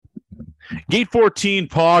Gate 14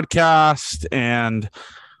 podcast and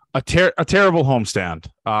a terrible homestand.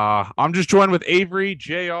 I'm just joined with Avery.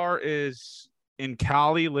 JR is in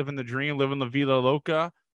Cali, living the dream, living the Vila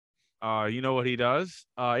Loca. You know what he does.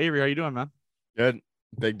 Avery, how you doing, man? Good.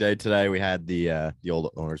 Big day today. We had the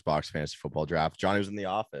old owners box fantasy football draft. Johnny was in the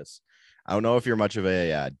office. I don't know if you're much of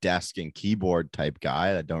a desk and keyboard type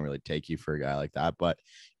guy. That don't really take you for a guy like that, but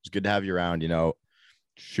it's good to have you around,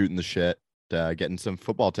 shooting the shit, getting some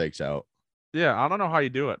football takes out. Yeah, I don't know how you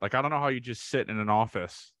do it. Like, I don't know how you just sit in an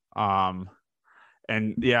office. And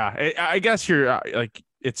yeah, I guess you're like,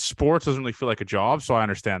 it's sports doesn't really feel like a job, so I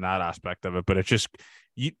understand that aspect of it. But it's just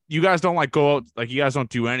you guys don't like go out, like you guys don't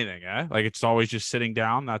do anything, eh? Like it's always just sitting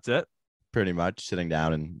down. That's it. Pretty much sitting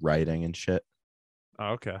down and writing and shit. Oh,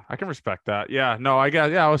 okay, I can respect that. Yeah, no, I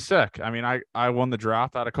guess I was sick. I mean, I won the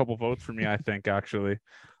draft. I had a couple votes for me, I think actually,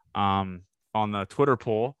 on the Twitter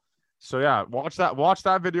poll. So yeah, watch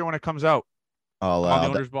that video when it comes out. I'll on the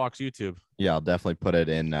Owners Box YouTube. Yeah, I'll definitely put it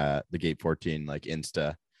in the Gate 14 like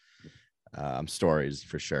Insta stories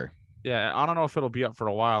for sure. Yeah, I don't know if it'll be up for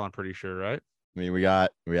a while. I'm pretty sure, right? I mean, we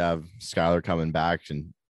have Skylar coming back,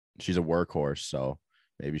 and she's a workhorse, so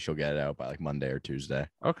maybe she'll get it out by like Monday or Tuesday.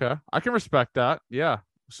 Okay, I can respect that. Yeah.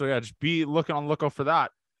 So yeah, just be looking on the lookout for that.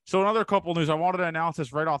 So another couple news. I wanted to announce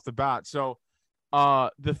this right off the bat. So,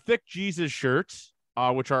 the Thick Jesus shirts,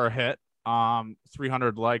 which are a hit.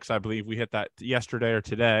 300 likes, I believe we hit that yesterday or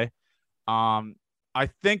today. I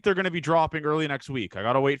think they're going to be dropping early next week. I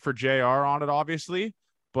got to wait for JR on it, obviously,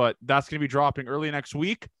 but that's going to be dropping early next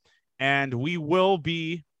week. And we will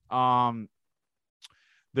be, the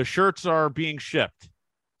shirts are being shipped.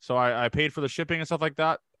 So I paid for the shipping and stuff like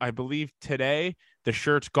that. I believe today the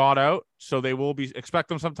shirts got out. So they will be, expect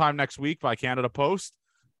them sometime next week by Canada Post.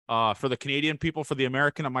 For the Canadian people, for the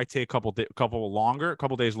American, it might take a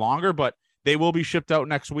couple days longer, but they will be shipped out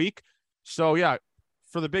next week. So yeah,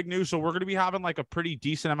 for the big news. So we're going to be having like a pretty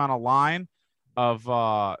decent amount of line of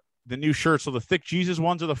the new shirts. So the Thick Jesus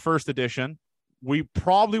ones are the first edition. We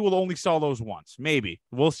probably will only sell those once. Maybe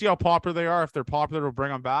we'll see how popular they are. If they're popular, we'll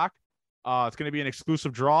bring them back. It's going to be an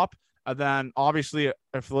exclusive drop. And then obviously,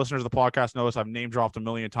 if the listeners of the podcast know this, I've name dropped a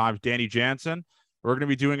million times. Danny Jansen. We're going to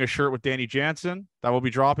be doing a shirt with Danny Jansen that will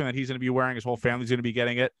be dropping that he's going to be wearing. His whole family's going to be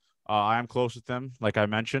getting it. I am close with him, like I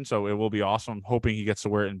mentioned, so it will be awesome. I'm hoping he gets to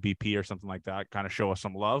wear it in BP or something like that, kind of show us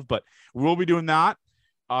some love. But we will be doing that.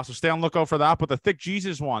 So stay on lookout for that. But the Thick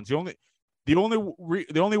Jesus ones, the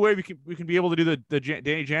only way we can be able to do the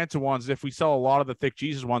Danny Jansen ones is if we sell a lot of the Thick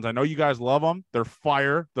Jesus ones. I know you guys love them. They're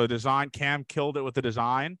fire. The design, Cam killed it with the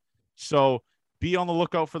design. So be on the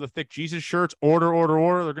lookout for the Thick Jesus shirts. Order.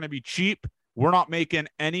 They're going to be cheap. We're not making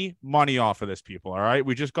any money off of this, people. All right.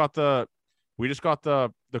 We just got the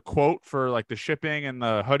quote for like the shipping and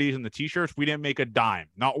the hoodies and the t-shirts. We didn't make a dime,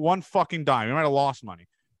 not one fucking dime. We might have lost money,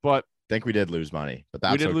 but I think we did lose money, but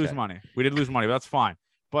we did lose money. But that's fine.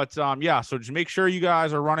 But yeah, so just make sure you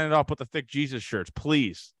guys are running it up with the Thick Jesus shirts,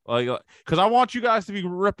 please. Like, because I want you guys to be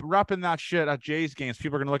repping that shit at Jay's games.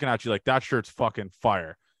 People are gonna looking at you like that shirt's fucking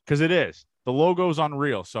fire, because it is. The logo's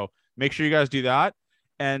unreal. So make sure you guys do that.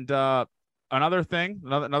 And another thing,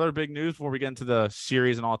 another big news before we get into the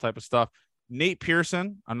series and all type of stuff. Nate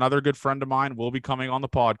Pearson, another good friend of mine, will be coming on the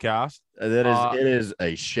podcast. It is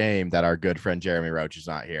a shame that our good friend Jeremy Roach is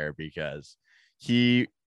not here, because he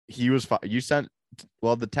was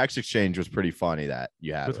the text exchange was pretty funny that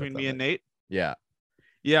you had between me and Nate. Yeah.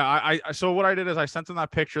 I so what I did is I sent him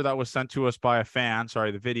that picture that was sent to us by a fan.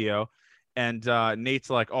 Sorry, the video. And Nate's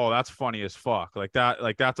like, "Oh, that's funny as fuck. Like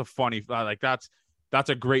that's a funny, that's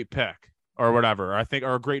a great pick or whatever. I think,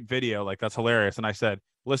 or a great video. Like that's hilarious." And I said,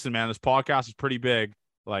 "Listen, man, this podcast is pretty big.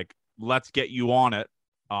 Like, let's get you on it.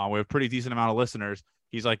 We have a pretty decent amount of listeners."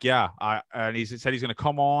 He's like, "Yeah." And he said he's going to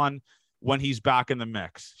come on when he's back in the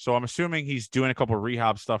mix. So I'm assuming he's doing a couple of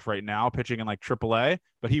rehab stuff right now, pitching in like AAA,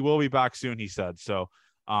 but he will be back soon, he said. So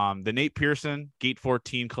the Nate Pearson Gate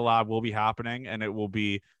 14 collab will be happening, and it will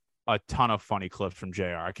be a ton of funny clips from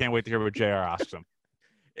JR. I can't wait to hear what JR asks him.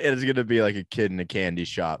 It is going to be like a kid in a candy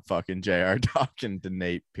shop, fucking JR talking to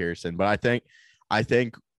Nate Pearson. But I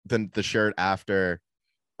think the shirt after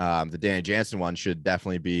the Danny Jansen one should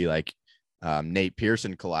definitely be like Nate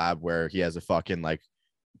Pearson collab, where he has a fucking like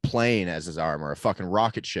plane as his arm, or a fucking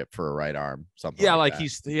rocket ship for a right arm. Something. Yeah, like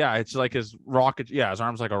it's like his rocket. Yeah, his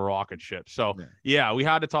arm's like a rocket ship. So yeah, we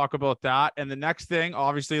had to talk about that. And the next thing,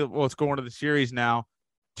 obviously, let's go into the series now.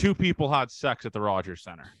 2 people had sex at the Rogers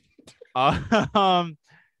Center. An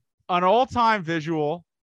all-time visual.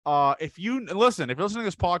 If you're listening to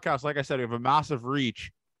this podcast, like I said, we have a massive reach.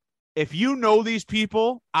 If you know these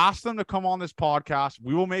people, ask them to come on this podcast.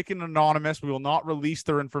 We will make it anonymous. We will not release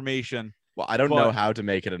their information. Well, I don't know But how to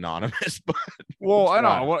make it anonymous, but well, we'll I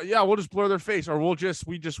try. know. Well, yeah, we'll just blur their face, or we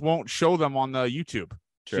just won't show them on the YouTube. You know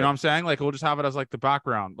True. what I'm saying? Like we'll just have it as like the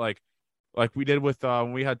background, like we did with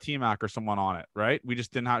when we had T Mac or someone on it, right? We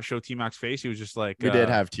just didn't show T Mac's face. He was just like, We did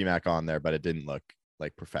have T-Mac on there, but it didn't look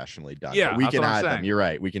like professionally done. But yeah, we that's can what I'm add them. saying. You're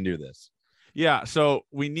right. We can do this. Yeah, so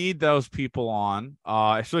we need those people on.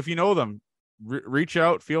 So if you know them, reach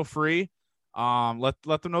out. Feel free. Let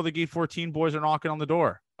them know the Gate 14 boys are knocking on the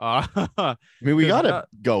door. I mean, we Because gotta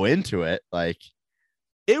go into it. Like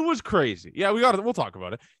it was crazy. Yeah, we got it. We'll talk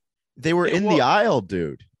about it. they were in the aisle,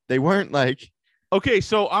 dude. They weren't like. Okay,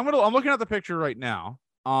 so I'm looking at the picture right now.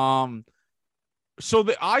 So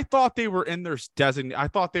I thought they were in their designated. I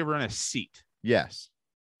thought they were in a seat. Yes.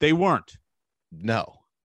 They weren't. No.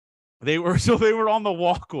 They were on the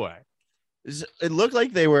walkway. It looked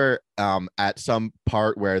like they were at some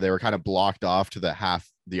part where they were kind of blocked off to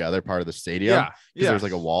the other part of the stadium. Yeah. Because there was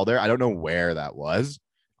like a wall there. I don't know where that was.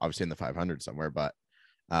 Obviously in the 500 somewhere, but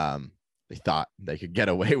they thought they could get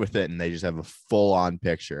away with it, and they just have a full-on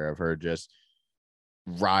picture of her just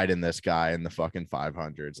riding this guy in the fucking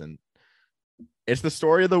 500s, and it's the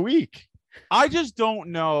story of the week. I just don't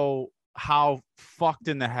know how fucked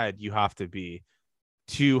in the head you have to be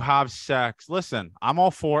to have sex. Listen, I'm all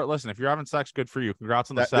for it. Listen, if you're having sex, good for you. Congrats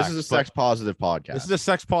on the sex. This is a sex positive podcast. This is a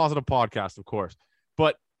sex positive podcast, of course.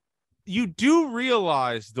 But you do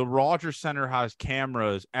realize the Rogers Center has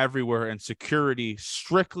cameras everywhere and security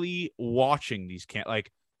strictly watching these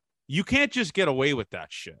like you can't just get away with that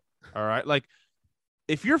shit. All right. Like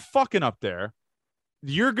if you're fucking up there,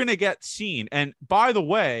 you're going to get seen. And by the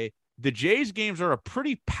way, the Jays games are a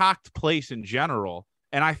pretty packed place in general.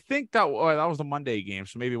 And I think that was the Monday game,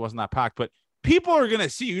 so maybe it wasn't that packed, but people are going to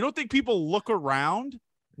see you. You don't think people look around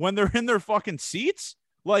when they're in their fucking seats?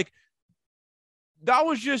 Like that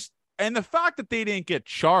was just, and the fact that they didn't get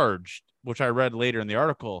charged, which I read later in the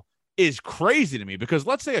article, is crazy to me, because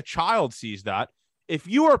let's say a child sees that. If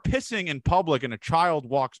you are pissing in public and a child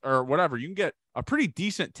walks or whatever, you can get a pretty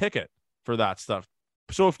decent ticket for that stuff.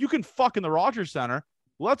 So if you can fuck in the Rogers Center,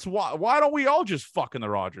 why don't we all just fuck in the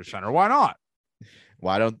Rogers Center? Why not?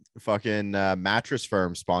 Why don't fucking mattress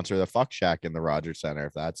firms sponsor the fuck shack in the Rogers Center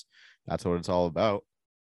if that's what it's all about?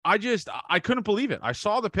 I couldn't believe it. I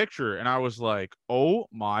saw the picture and I was like, oh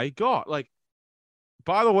my God. Like,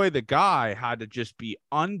 by the way, the guy had to just be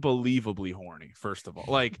unbelievably horny, first of all.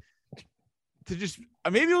 Like, to just,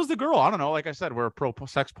 maybe it was the girl. I don't know. Like I said, we're a pro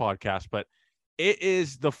sex podcast, but it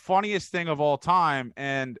is the funniest thing of all time.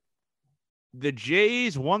 And the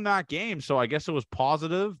Jays won that game, so I guess it was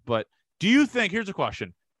positive. But do you think, here's a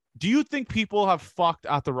question. Do you think people have fucked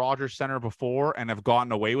at the Rogers Center before and have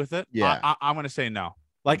gotten away with it? Yeah. I'm going to say no.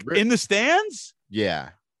 Like in the stands? Yeah.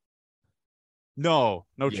 No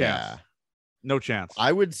chance. No chance.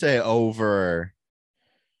 I would say over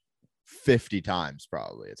 50 times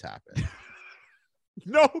probably it's happened.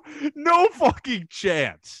 No fucking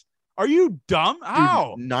chance. Are you dumb?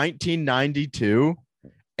 How? Dude, 1992,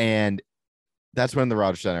 and that's when the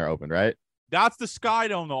Rogers Center opened, right? That's the Sky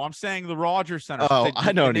Dome, though. I'm saying the Rogers Center. Oh,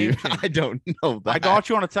 I don't know that. I got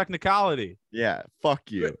you on a technicality. Yeah,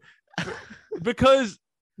 fuck you. Because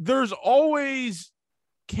there's always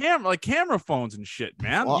camera phones and shit,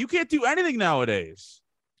 man. Well, you can't do anything nowadays.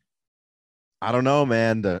 I don't know,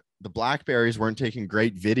 man. The Blackberries weren't taking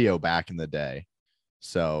great video back in the day.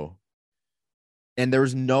 So, and there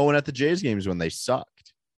was no one at the Jays games when they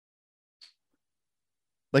sucked.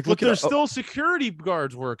 Like, look, there's still security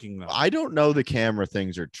guards working though. I don't know the camera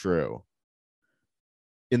things are true.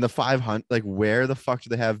 In the 500, like, where the fuck do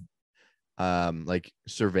they have like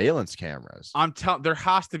surveillance cameras? I'm telling, there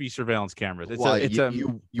has to be surveillance cameras.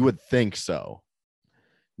 You would think so,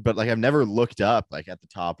 but like I've never looked up like at the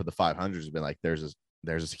top of the 500s and been like, there's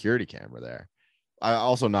a security camera there. I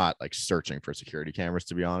also not like searching for security cameras,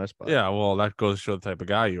 to be honest. But yeah, well, that goes to show the type of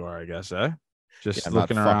guy you are, I guess, eh? Just I'm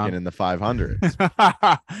looking not around fucking in the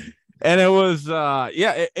 500s. And it was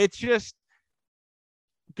it's just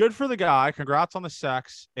good for the guy. Congrats on the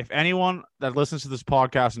sex. If anyone that listens to this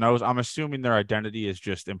podcast knows, I'm assuming their identity is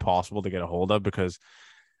just impossible to get a hold of because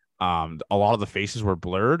a lot of the faces were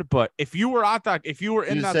blurred. But if you were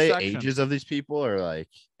in that say section, ages of these people or like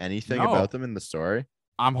anything about them in the story?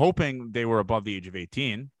 I'm hoping they were above the age of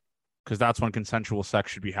 18 because that's when consensual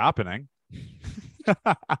sex should be happening.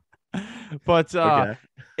 But okay.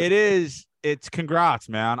 It's congrats,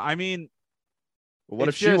 man. I mean, what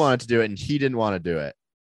if she wanted to do it and he didn't want to do it?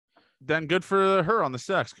 Then good for her on the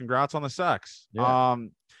sex. Congrats on the sex. Yeah.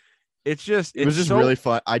 It was just really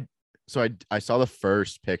fun. I saw the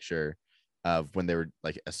first picture of when they were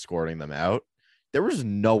like escorting them out. There was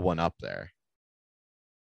no one up there.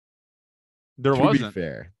 There To be wasn't.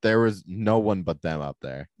 fair, there was no one but them up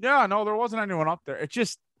there. Yeah, no, there wasn't anyone up there. It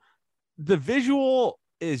just the visual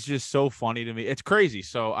is just so funny to me. It's crazy.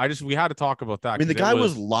 So we had to talk about that I mean, the because guy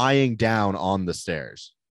was lying down on the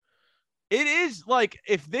stairs. it is like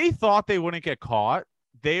if they thought they wouldn't get caught,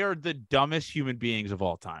 they are the dumbest human beings of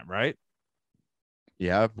all time, right?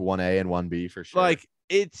 Yeah, 1A and 1B for sure. Like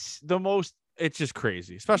it's just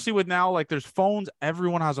crazy, especially with now, like there's phones.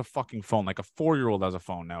 Everyone has a fucking phone. Like a 4-year-old has a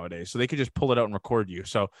phone nowadays, so they could just pull it out and record you.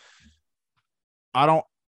 So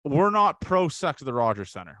we're not pro sex at the Rogers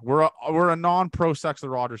Center. We're a non-pro sex at the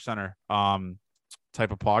Rogers Center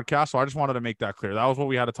type of podcast. So I just wanted to make that clear. That was what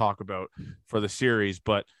we had to talk about for the series.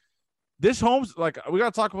 But this home's like we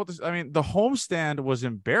got to talk about this. I mean, the homestand was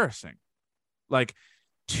embarrassing. Like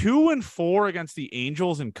 2-4 against the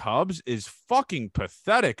Angels and Cubs is fucking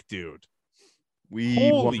pathetic, dude.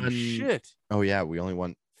 Holy shit. Oh yeah, we only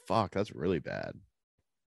won. Fuck, that's really bad.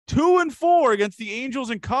 2-4 against the Angels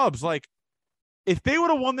and Cubs. Like, if they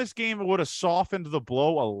would have won this game, it would have softened the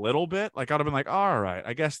blow a little bit. Like, I'd have been like, all right,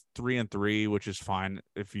 I guess 3-3, which is fine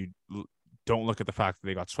if you don't look at the fact that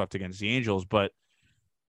they got swept against the Angels. But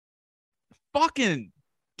fucking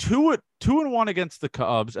 2-1 against the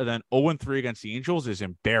Cubs and then 0-3 against the Angels is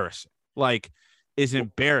embarrassing. Like, is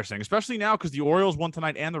embarrassing, especially now because the Orioles won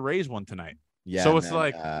tonight and the Rays won tonight. Yeah. So it's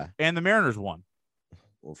like, and the Mariners won.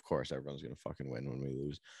 Well, of course, everyone's gonna fucking win when we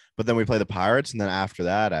lose. But then we play the Pirates, and then after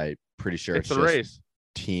that, I'm pretty sure it's the just Rays.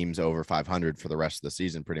 Teams over 500 for the rest of the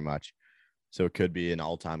season, pretty much. So it could be an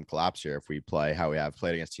all-time collapse here if we play how we have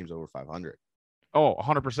played against teams over 500. Oh,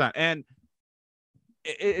 100%. And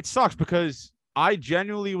it sucks because I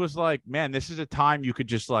genuinely was like, man, this is a time you could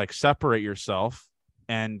just like separate yourself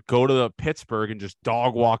and go to the Pittsburgh and just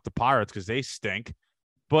dog walk the Pirates because they stink.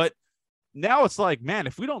 But now it's like, man,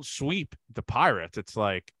 if we don't sweep the Pirates, it's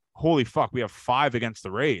like, holy fuck, we have 5 against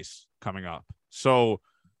the Rays coming up. So,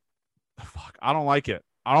 fuck, I don't like it.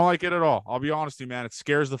 I don't like it at all. I'll be honest with you, man. It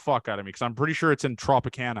scares the fuck out of me because I'm pretty sure it's in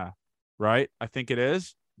Tropicana, right? I think it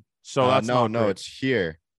is. So that's no, it's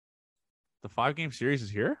here. The 5-game series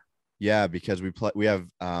is here? Yeah, because we have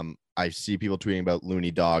I see people tweeting about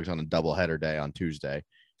loony dogs on a doubleheader day on Tuesday,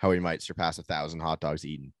 how we might surpass 1,000 hot dogs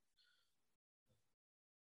eaten.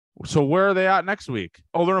 So where are they at next week?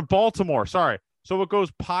 Oh, they're in Baltimore. Sorry. So it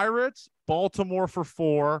goes Pirates, Baltimore for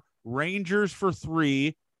 4, Rangers for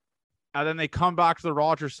 3, and then they come back to the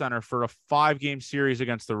Rogers Center for a 5-game series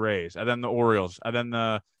against the Rays, and then the Orioles, and then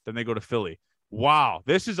they go to Philly. Wow,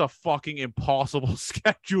 this is a fucking impossible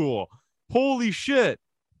schedule. Holy shit.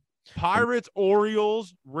 Pirates,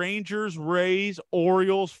 Orioles, Rangers, Rays,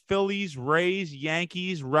 Orioles, Phillies, Rays,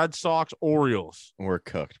 Yankees, Red Sox, Orioles. We're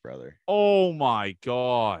cooked, brother. Oh my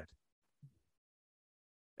God.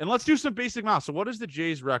 And let's do some basic math. So what is the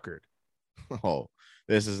Jays record? Oh,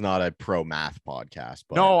 this is not a pro math podcast,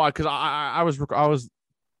 but no, because I was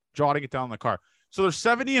jotting it down in the car. So they're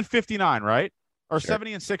 70-59, right? Or sure.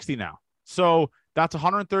 70-60 now. So that's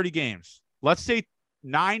 130 games. Let's say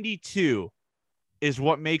 92 is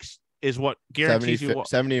what guarantees 70, you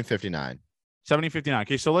 70-59. 70-59.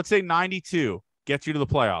 Okay, so let's say 92 gets you to the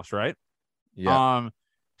playoffs, right? Yeah.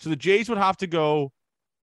 So the Jays would have to go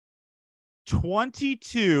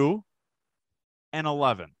 22-11.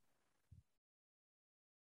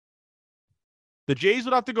 The Jays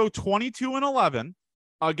would have to go 22-11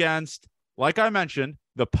 against, like I mentioned,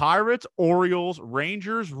 the Pirates, Orioles,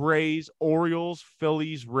 Rangers, Rays, Orioles,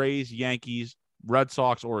 Phillies, Rays, Yankees, Red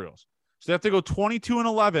Sox, Orioles. So they have to go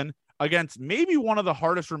 22-11 against maybe one of the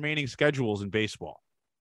hardest remaining schedules in baseball.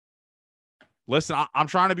 Listen, I'm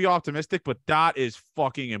trying to be optimistic, but that is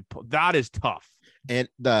that is tough. And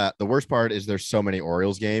the worst part is there's so many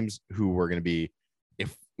Orioles games who we're going to be,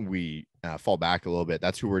 if we fall back a little bit,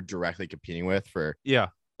 that's who we're directly competing with for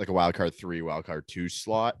like a wild card 3, wild card 2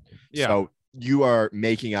 slot. Yeah. So you are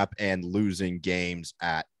making up and losing games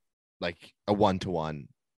at like a 1-to-1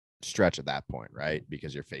 stretch at that point, right?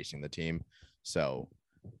 Because you're facing the team. So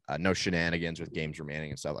no shenanigans with games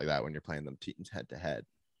remaining and stuff like that when you're playing them teams head to head.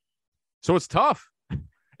 So it's tough.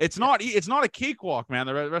 It's not a cakewalk, man.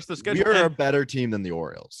 The rest of the schedule. We are a better team than the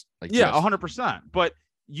Orioles. Like, yeah, 100%. But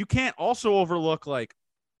you can't also overlook like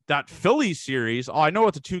that Phillies series. Oh, I know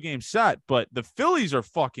it's a 2-game set, but the Phillies are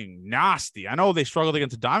fucking nasty. I know they struggled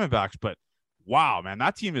against the Diamondbacks, but wow, man,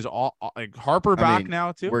 that team is all like Harper back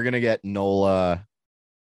now too. We're gonna get Nola,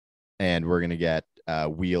 and we're gonna get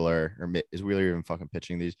Wheeler. Or is Wheeler even fucking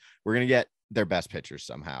pitching these? We're gonna get their best pitchers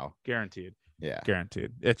somehow. Guaranteed. Yeah,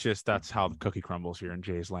 guaranteed. It's just that's how the cookie crumbles here in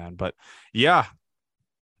Jays land. But yeah,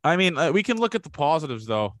 I mean, we can look at the positives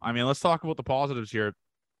though. I mean, let's talk about the positives here.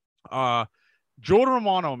 Joe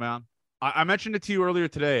Romano, man, I mentioned it to you earlier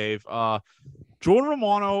today, Ave. Jordan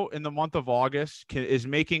Romano in the month of August is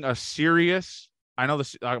making a serious. I know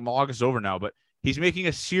this August is over now, but he's making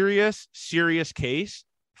a serious case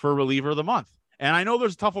for reliever of the month. And I know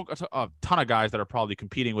there's a ton of guys that are probably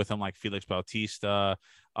competing with him, like Felix Bautista,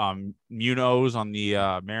 Munoz on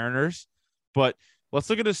the Mariners. But let's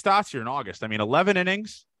look at his stats here in August. I mean, 11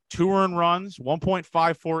 innings, 2 earned runs,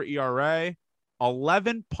 1.54 ERA,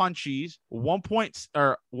 11 punchies,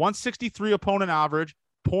 163 opponent average,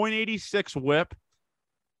 .86 whip.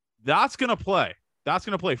 That's going to play.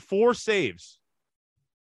 4 saves.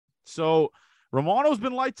 So Romano's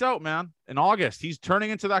been lights out, man. In August, he's turning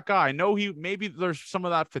into that guy. I know maybe there's some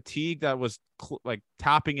of that fatigue that was like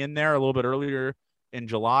tapping in there a little bit earlier in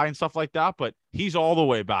July and stuff like that, but he's all the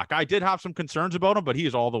way back. I did have some concerns about him, but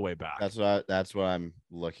he's all the way back. That's what I'm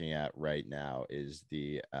looking at right now is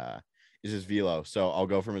his velo. So I'll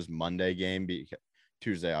go from his Monday game.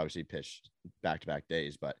 Tuesday obviously pitched back-to-back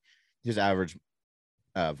days, but his average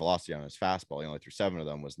velocity on his fastball, he only threw 7 of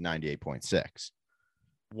them, was 98.6.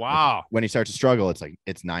 Wow. When he starts to struggle,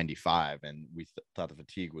 it's 95, and we thought the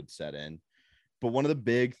fatigue would set in. But one of the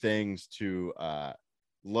big things to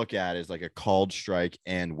look at is like a called strike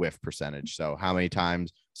and whiff percentage. So how many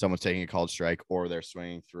times someone's taking a called strike or they're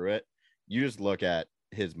swinging through it. You just look at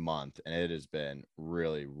his month, and it has been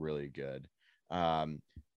really, really good.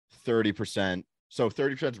 30%. So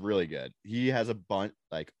 30% is really good. He has a bunch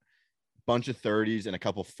of 30s and a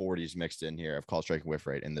couple 40s mixed in here of call strike and whiff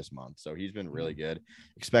rate in this month. So he's been really good.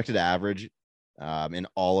 Expected average in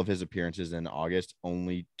all of his appearances in August,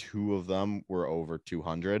 only 2 of them were over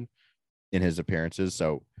 200 in his appearances.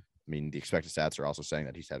 So, I mean, the expected stats are also saying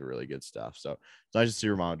that he's had really good stuff. So it's nice to see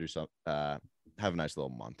Romano do some, have a nice little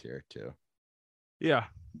month here too. Yeah.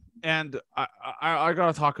 And I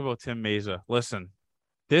got to talk about Tim Meza. Listen,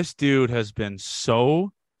 this dude has been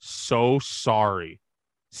so sorry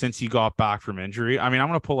since he got back from injury. I mean, I'm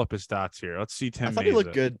going to pull up his stats here. Let's see Tim Meza. I thought he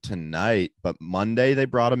looked good tonight, but Monday they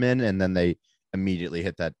brought him in, and then they immediately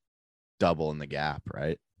hit that double in the gap,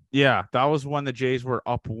 right? Yeah, that was when the Jays were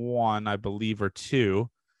up 1, I believe, or 2.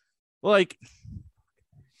 Like,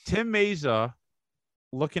 Tim Meza,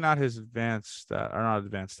 looking at his not advanced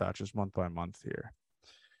stats, just month by month here.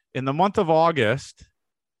 In the month of August,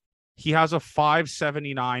 he has a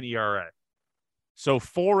 5.79 ERA. So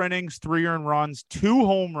 4 innings, 3 earned runs, 2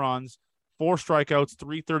 home runs, 4 strikeouts,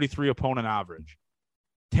 333 opponent average.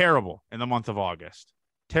 Terrible in the month of August.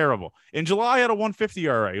 Terrible. In July, he had a 150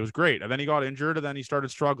 ERA. It was great. And then he got injured, and then he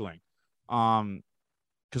started struggling.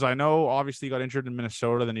 Because I know, obviously, he got injured in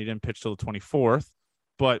Minnesota, then he didn't pitch till the 24th.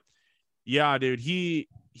 But, yeah, dude,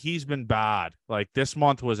 he's been bad. Like, this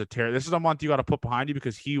month was this is a month you got to put behind you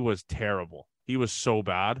because he was terrible. He was so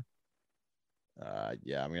bad.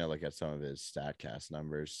 Yeah, I'm going to look at some of his StatCast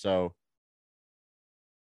numbers. So,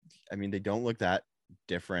 I mean, they don't look that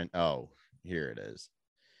different. Oh, here it is.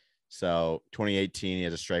 So 2018, he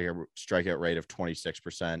has a strikeout rate of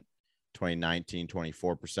 26%, 2019,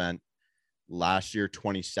 24%, last year,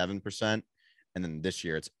 27%. And then this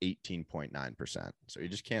year it's 18.9%. So he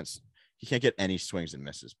can't get any swings and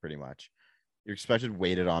misses pretty much. Your expected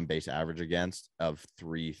weighted on base average against of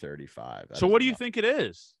 335. So what do you think it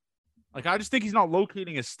is? Like, I just think he's not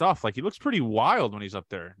locating his stuff. Like, he looks pretty wild when he's up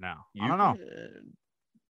there now. I don't know.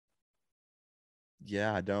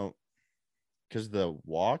 Yeah, I don't. Because the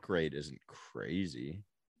walk rate isn't crazy.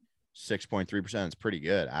 6.3% is pretty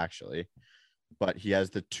good, actually. But he has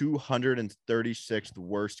the 236th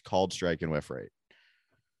worst called strike and whiff rate.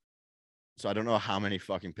 So I don't know how many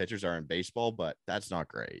fucking pitchers are in baseball, but that's not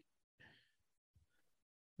great.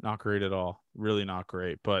 Not great at all. Really not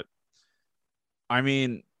great. But, I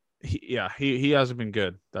mean, he hasn't been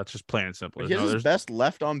good. That's just plain and simple. He has his best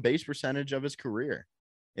left on base percentage of his career.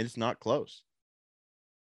 It's not close.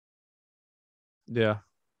 Yeah.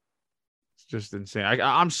 It's just insane.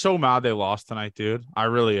 I'm so mad they lost tonight, dude. I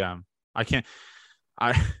really am. I can't.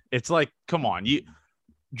 It's like, come on.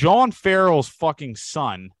 John Farrell's fucking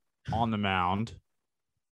son on the mound.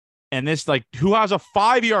 And this, like, who has a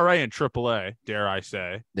 5 ERA in AAA, dare I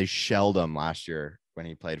say. They shelled him last year when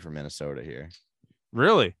he played for Minnesota here.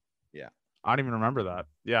 Really? Yeah. I don't even remember that.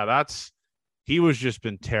 Yeah, he was just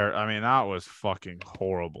been terrible. I mean, that was fucking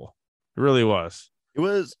horrible. It really was.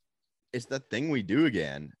 It's the thing we do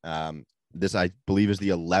again. This, I believe, is the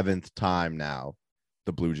 11th time now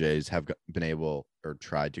the Blue Jays have been able or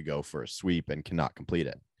tried to go for a sweep and cannot complete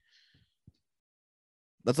it.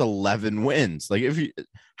 That's 11 wins. Like, if you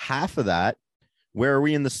half of that, where are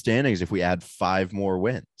we in the standings if we add 5 more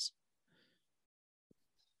wins?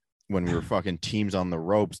 When we were fucking teams on the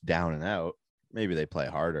ropes, down and out, maybe they play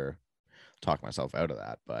harder. Talk myself out of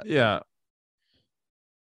that, but yeah,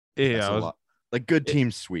 That's Yeah, a lot. Like good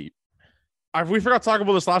team sweep. we forgot to talk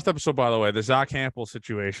about this last episode, by the way, the Zach Campbell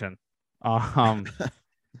situation. Um,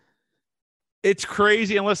 it's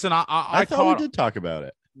crazy. And listen, I I thought we caught did talk about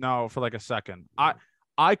it. no for like a second.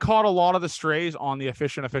 I caught a lot of the strays on the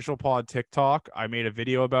official pod TikTok. I made a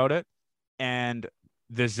video about it, and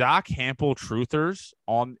the Zach Campbell truthers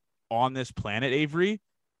on this planet, Avery,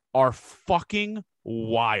 are fucking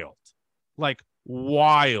wild, like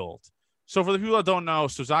wild. So for the people that don't know,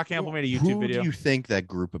 so Zach Campbell made a YouTube Who do video. you think that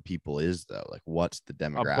group of people is though? Like, what's the A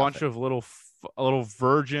demographic? bunch of little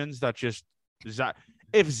virgins that just Zach.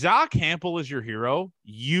 If Zach Campbell is your hero,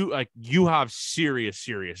 you have serious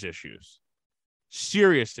issues,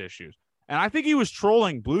 serious issues. And I think he was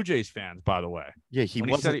trolling Blue Jays fans, by the way. Yeah, he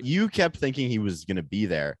wasn't. You kept thinking he was going to be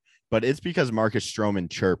there, but it's because Marcus Stroman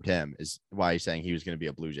chirped him. Is why he's saying he was going to be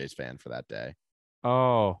a Blue Jays fan for that day.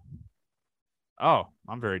 Oh,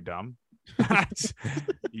 I'm very dumb.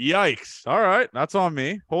 Yikes! All right, that's on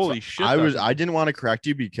me. Holy shit! I didn't want to correct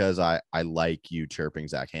you because I like you chirping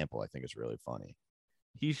Zach Campbell. I think it's really funny.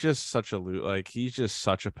 He's just such a he's just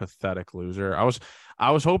such a pathetic loser.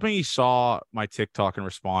 I was hoping he saw my TikTok and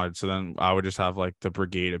responded, so then I would just have like the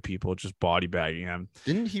brigade of people just body bagging him.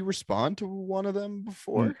 Didn't he respond to one of them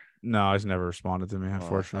before? No, he's never responded to me,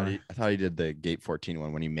 unfortunately. I thought he did the Gate 14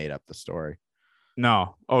 one when he made up the story.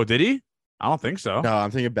 No. Oh, did he? I don't think so. No,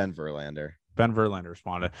 I'm thinking Ben Verlander. Ben Verlander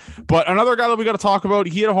responded. But another guy that we got to talk about,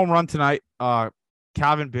 he had a home run tonight.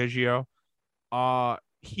 Cavan Biggio.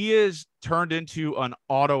 He is turned into an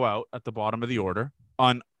auto out at the bottom of the order.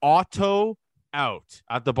 An auto out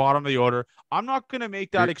at the bottom of the order. I'm not going to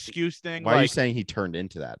make that excuse thing. Why are you saying he turned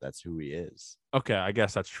into that? That's who he is. Okay, I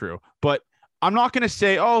guess that's true. But I'm not going to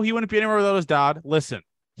say, oh, he wouldn't be anywhere without his dad. Listen,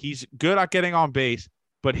 he's good at getting on base,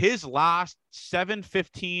 but his last 7,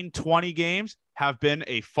 15, 20 games have been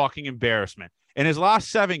a fucking embarrassment. In his last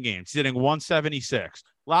 7 games, he's hitting 176.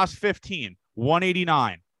 Last 15,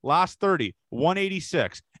 189. Last 30,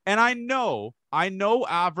 186. And I know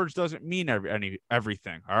average doesn't mean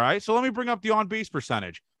everything. All right. So let me bring up the on base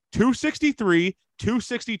percentage 263,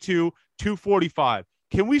 262, 245.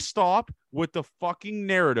 Can we stop with the fucking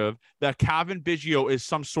narrative that Cavan Biggio is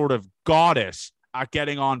some sort of goddess at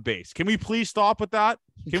getting on base? Can we please stop with that?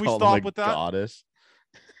 Can we stop with that? Goddess.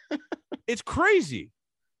 It's crazy.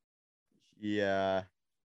 Yeah.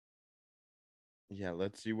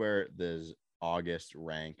 Let's see where this August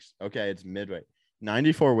ranks. Okay, it's midway.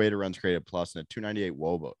 94 weighted runs created plus and a 298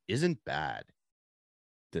 WOBA isn't bad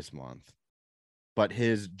this month. But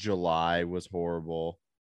his July was horrible.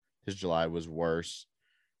 His July was worse.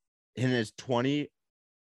 In this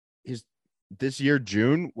year,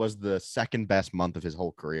 June was the second best month of his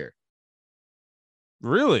whole career.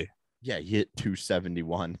 Really? Yeah, he hit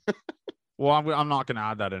 271. Well, I'm not going to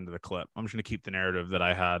add that into the clip. I'm just going to keep the narrative that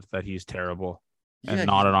I had that he's terrible and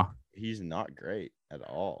not at all. He's not great at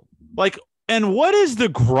all. Like, and what is the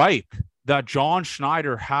gripe that John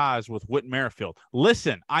Schneider has with Whit Merrifield?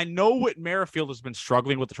 Listen, I know Whit Merrifield has been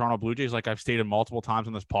struggling with the Toronto Blue Jays, like I've stated multiple times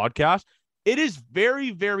on this podcast. It is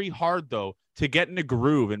very, very hard, though, to get in a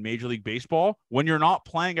groove in Major League Baseball when you're not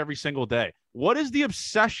playing every single day. What is the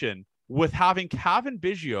obsession with having Cavan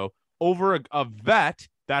Biggio over a vet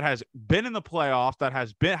that has been in the playoffs, that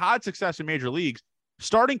has had success in major leagues,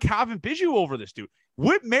 starting Cavan Biggio over this dude?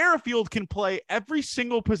 Whit Merrifield can play every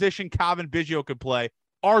single position Cavan Biggio could play,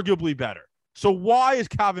 arguably better. So why is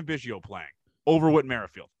Cavan Biggio playing over Whit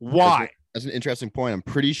Merrifield? Why? That's an interesting point. I'm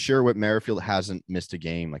pretty sure Whit Merrifield hasn't missed a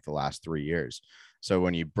game like the last 3 years. So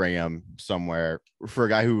when you bring him somewhere for a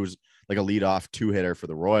guy who was like a leadoff 2-hitter for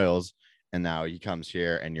the Royals, and now he comes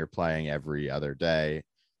here and you're playing every other day,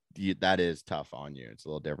 that is tough on you. It's a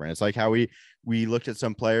little different. It's like how we looked at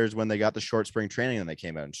some players when they got the short spring training and they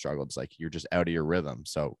came out and struggled. It's like you're just out of your rhythm.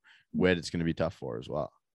 So Whit, it's going to be tough for as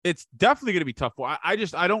well. It's definitely going to be tough for. I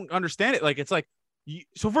don't understand it. Like, it's like,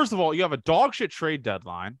 so first of all, you have a dog shit trade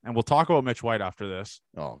deadline, and we'll talk about Mitch White after this.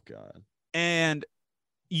 Oh God. And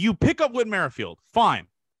you pick up Whit Merrifield, fine,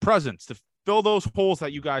 presence to fill those holes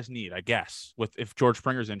that you guys need, I guess, with if George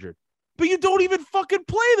Springer's injured, but you don't even fucking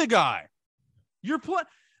play the guy. You're playing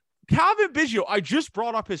Cavan Biggio. I just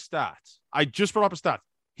brought up his stats.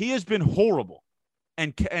 He has been horrible.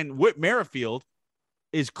 And Whit Merrifield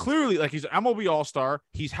is clearly like, he's an MLB All-Star.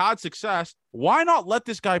 He's had success. Why not let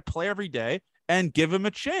this guy play every day and give him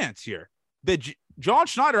a chance here? John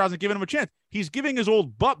Schneider hasn't given him a chance. He's giving his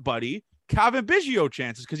old butt buddy Cavan Biggio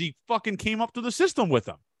chances because he fucking came up to the system with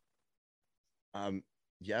him.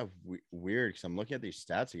 Yeah, weird, because I'm looking at these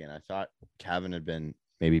stats again. I thought Cavan had been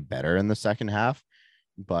maybe better in the second half,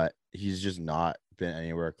 but he's just not been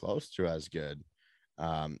anywhere close to as good.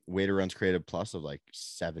 Weighted runs created plus of like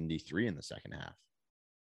 73 in the second half.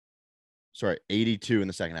 Sorry, 82 in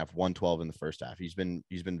the second half, 112 in the first half. He's been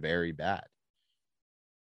very bad.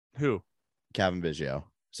 Who? Cavan Biggio.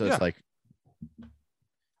 So Yeah. it's like,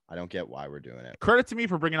 I don't get why we're doing it. Credit to me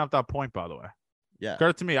for bringing up that point, by the way. Yeah.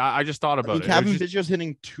 Credit to me. I just thought about it. Cavan Biggio's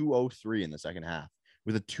hitting 203 in the second half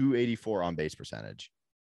with a 284 on base percentage.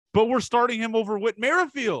 But we're starting him over Whit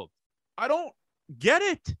Merrifield. I don't get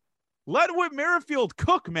it. Let Whit Merrifield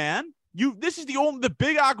cook, man. This is the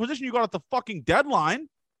big acquisition you got at the fucking deadline.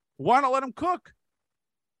 Why not let him cook?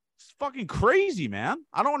 It's fucking crazy, man.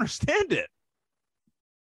 I don't understand it.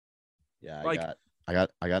 Yeah,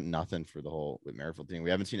 I got nothing for the whole Whit Merrifield thing.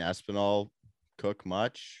 We haven't seen Espinal cook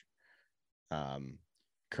much.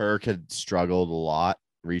 Kirk had struggled a lot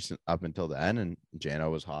up until then, and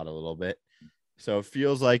Jano was hot a little bit. So it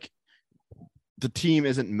feels like the team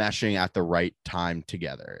isn't meshing at the right time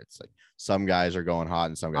together. It's like some guys are going hot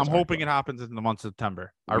and some guys. I'm hoping it happens in the month of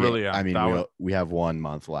September. I really am. I mean, we have 1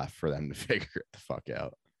 month left for them to figure it the fuck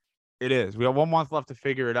out. It is. We have 1 month left to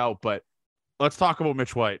figure it out, but let's talk about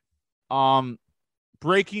Mitch White.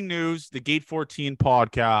 Breaking news: the Gate 14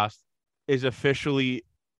 podcast is officially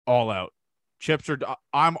all out.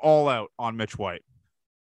 I'm all out on Mitch White.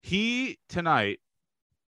 He tonight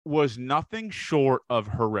was nothing short of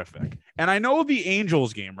horrific. And I know the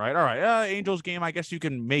Angels game, right? All right. Angels game, I guess you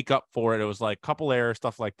can make up for it. It was like a couple errors,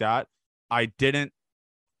 stuff like that. I didn't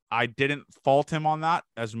fault him on that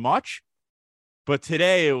as much. But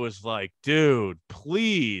today it was like, dude,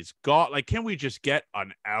 please, God, like, can we just get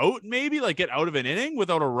an out? Maybe like get out of an inning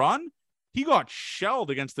without a run? He got shelled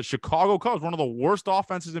against the Chicago Cubs, one of the worst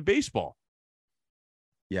offenses in baseball.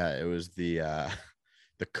 Yeah, it was the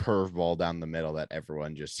curveball down the middle that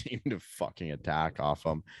everyone just seemed to fucking attack off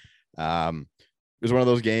him. It was one of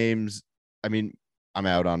those games. I mean, I'm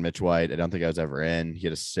out on Mitch White. I don't think I was ever in. He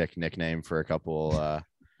had a sick nickname for a couple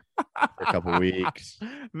weeks.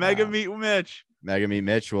 Mega Meat Mitch. Mega Meat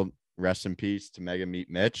Mitch will rest in peace to Mega Meat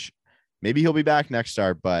Mitch. Maybe he'll be back next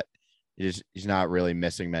start, but he's not really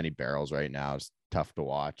missing many barrels right now. It's tough to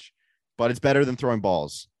watch, but it's better than throwing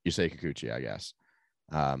balls. You say Kikuchi, I guess.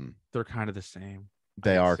 They're kind of the same.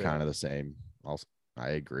 They are kind of the same. I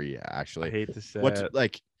agree. Actually, I hate to say what's it.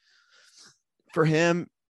 Like for him.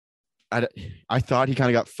 I thought he kind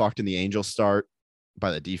of got fucked in the Angels start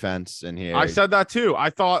by the defense in here. I said that too. I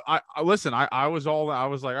thought I was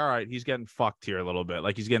like, all right, he's getting fucked here a little bit.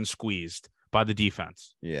 Like he's getting squeezed by the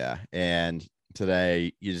defense. Yeah. And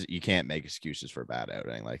today you can't make excuses for a bad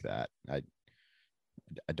outing like that. I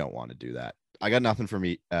don't want to do that. I got nothing for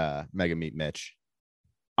Mega Meat Mitch.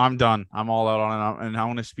 I'm done. I'm all out on it. And I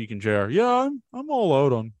want to speak in JR. Yeah, I'm all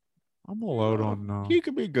out on. He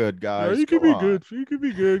could be good, guys. Yeah, he could be good. He could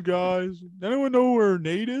be good, guys. Anyone know where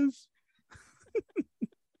Nate is?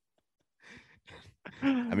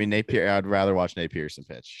 I mean, I'd rather watch Nate Pearson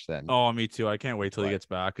pitch than. Oh, me too. I can't wait till he gets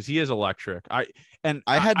back because he is electric.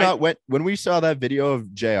 When we saw that video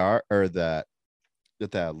of JR or that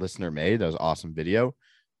listener made, that was an awesome video.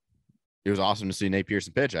 It was awesome to see Nate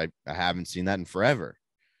Pearson pitch. I haven't seen that in forever.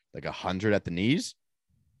 Like 100 at the knees.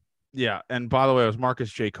 Yeah, and by the way, it was Marcus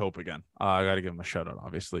J. Cope again. I got to give him a shout out,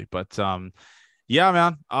 obviously. But yeah,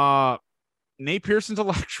 man. Nate Pearson's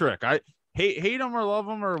electric. I hate him or love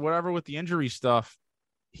him or whatever with the injury stuff.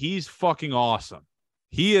 He's fucking awesome.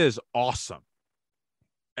 He is awesome.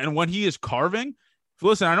 And when he is carving,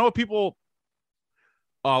 listen, I know what people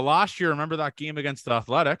last year, remember that game against the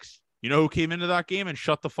Athletics? You know who came into that game and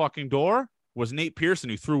shut the fucking door? Was Nate Pearson,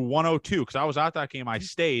 who threw 102. Because I was at that game. I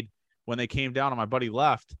stayed when they came down and my buddy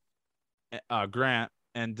left. Grant,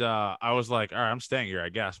 and I was like, all right, I'm staying here, I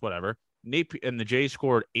guess, whatever. Nate and the Jays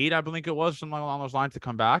scored 8, I think it was, something along those lines to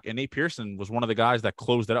come back, and Nate Pearson was one of the guys that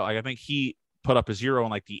closed it out. Like I think he put up a 0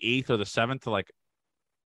 in like the 8th or the 7th to like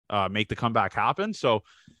make the comeback happen. So,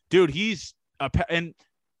 dude, and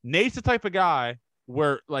Nate's the type of guy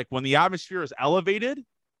where like when the atmosphere is elevated,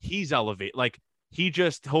 he's elevated. Like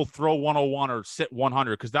he'll throw 101 or sit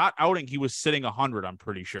 100 because that outing he was sitting 100. I'm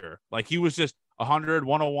pretty sure. Like he was just 100,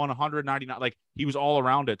 101, 199. Like he was all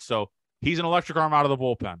around it. So he's an electric arm out of the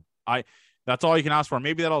bullpen. That's all you can ask for.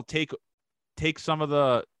 Maybe that'll take some of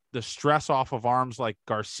the stress off of arms like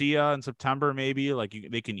Garcia in September. Maybe like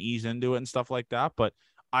they can ease into it and stuff like that. But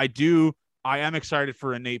I am excited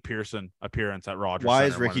for a Nate Pearson appearance at Rogers. Why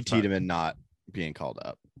is Ricky Tiedemann not being called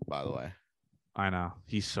up, by the way? I know.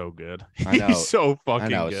 He's so good. I know. He's so fucking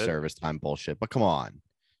good. I know it's service time bullshit, but come on.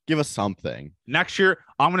 Give us something. Next year,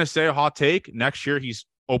 I'm going to say a hot take. Next year, he's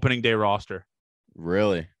opening day roster.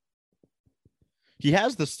 Really? He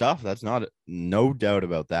has the stuff. That's no doubt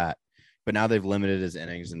about that. But now they've limited his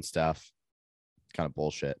innings and stuff. kind of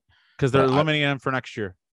bullshit. Because they're eliminating him for next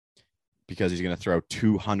year. Because he's going to throw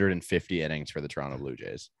 250 innings for the Toronto Blue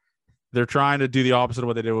Jays. They're trying to do the opposite of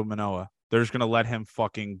what they did with Manoah. They're just going to let him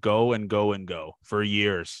fucking go and go and go for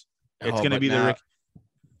years. It's going to be the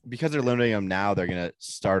because they're limiting him now. They're going to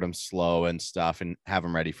start him slow and stuff and have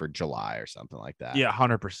him ready for July or something like that. Yeah,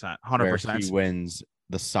 100%. 100%. He wins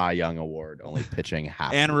the Cy Young Award, only pitching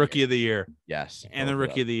half and Rookie of the Year. Yes, and the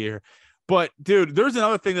Rookie of the Year. But dude, there's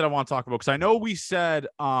another thing that I want to talk about because I know we said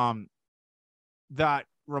that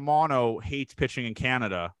Romano hates pitching in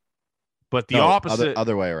Canada, but the opposite,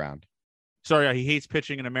 other way around. Sorry, he hates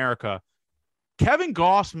pitching in America. Kevin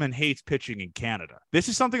Gausman hates pitching in Canada. This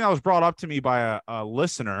is something that was brought up to me by a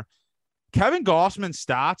listener. Kevin Gausman's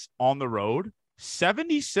stats on the road: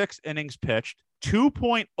 76 innings pitched,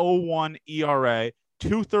 2.01 ERA,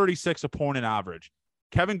 236 opponent average.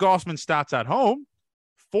 Kevin Gausman's stats at home: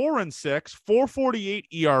 4-6, 4.48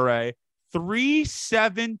 ERA,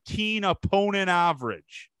 3.17 opponent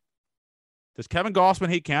average. Does Kevin Gausman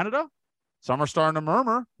hate Canada? Some are starting to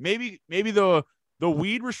murmur. Maybe the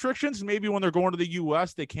weed restrictions. Maybe when they're going to the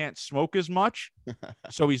U.S., they can't smoke as much.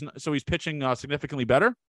 so he's pitching significantly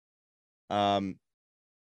better.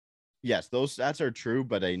 Yes, those stats are true,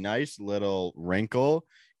 but a nice little wrinkle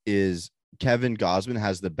is Kevin Gausman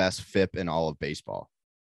has the best FIP in all of baseball.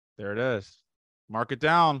 There it is. Mark it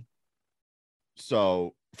down.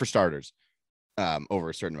 So for starters, over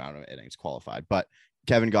a certain amount of innings qualified, but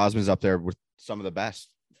Kevin Gausman's up there with some of the best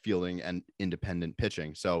fielding and independent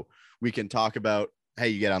pitching. So we can talk about, hey,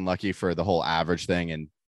 you get unlucky for the whole average thing and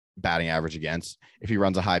batting average against. If he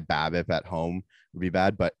runs a high BABIP at home, would be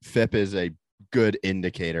bad, but FIP is a good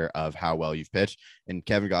indicator of how well you've pitched. And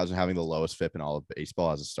Kevin Gausman having the lowest FIP in all of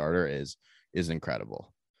baseball as a starter is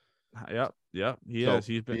incredible. Yep. He is.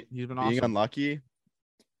 He's been awesome. Being unlucky,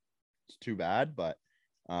 it's too bad, but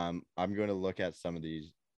I'm going to look at some of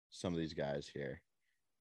these guys here.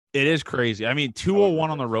 It is crazy. I mean, 2.01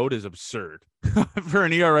 on the road is absurd for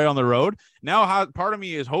an ERA on the road. Now, part of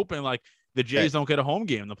me is hoping like the Jays don't get a home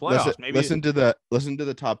game in the playoffs. Listen to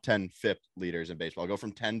the top 10 FIP leaders in baseball. I'll go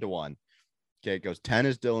from 10 to 1. Okay, it goes 10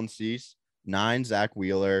 is Dylan Cease, 9 Zach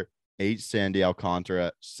Wheeler, 8 Sandy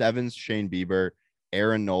Alcantara, 7 Shane Bieber,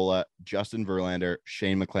 Aaron Nola, Justin Verlander,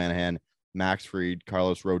 Shane McClanahan, Max Fried,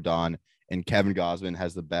 Carlos Rodon, and Kevin Gausman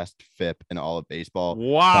has the best FIP in all of baseball.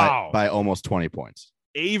 Wow. By almost 20 points.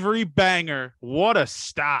 Avery banger. What a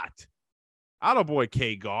stat. Attaboy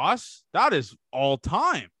K. Goss. That is all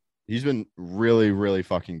time. He's been really, really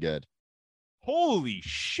fucking good. Holy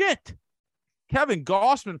shit. Kevin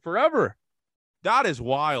Gausman forever. That is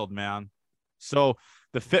wild, man. So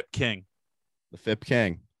the FIP King. The FIP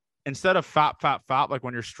King. Instead of fat, like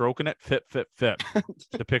when you're stroking it, FIP.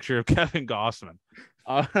 The picture of Kevin Gausman.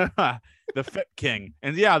 The FIP King.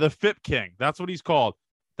 And yeah, the FIP King. That's what he's called.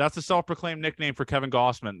 That's the self-proclaimed nickname for Kevin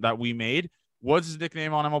Gausman that we made. What's his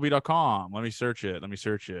nickname on MLB.com? Let me search it.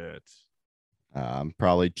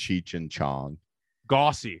 Probably Cheech and Chong.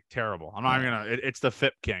 Gossy. Terrible. I'm not even gonna. It's the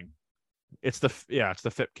FIP King. It's the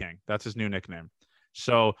FIP King. That's his new nickname.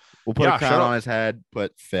 So we'll put a crown on his head.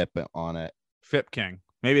 Put FIP on it. FIP King.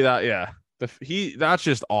 Maybe that. Yeah. That's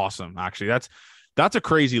just awesome. Actually, that's a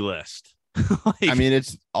crazy list. I mean,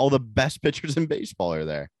 it's all the best pitchers in baseball are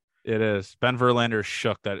there. It is. Ben Verlander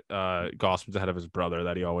shook that Gausman's ahead of his brother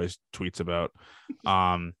that he always tweets about.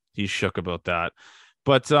 He's shook about that.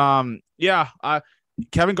 But Kevin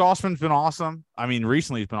Gausman's been awesome. I mean,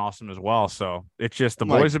 recently he's been awesome as well. So it's just the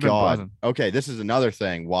boys have been buzzing. Okay, this is another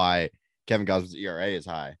thing why Kevin Gausman's ERA is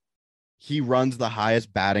high. He runs the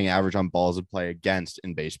highest batting average on balls in play against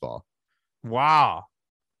in baseball. Wow.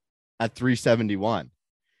 At 371.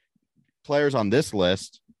 Players on this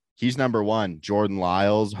list, he's number 1. Jordan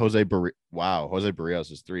Lyles, Jose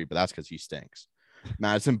Barrios is 3, but that's because he stinks.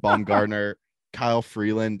 Madison Bumgarner, Kyle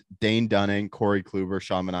Freeland, Dane Dunning, Corey Kluber,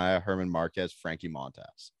 Sean Manaea, Herman Marquez, Frankie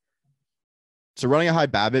Montas. So running a high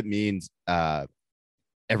BABIP means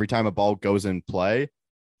every time a ball goes in play,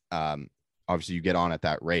 obviously you get on at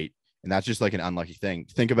that rate. And that's just like an unlucky thing.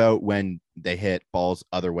 Think about when they hit balls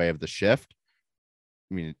other way of the shift.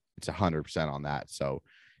 I mean, it's 100% on that. So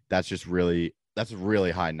that's a really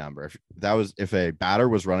high number. If a batter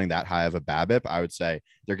was running that high of a BABIP, I would say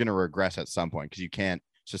they're going to regress at some point because you can't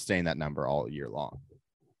sustain that number all year long.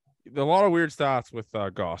 A lot of weird stats with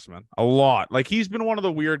Gausman. A lot. Like he's been one of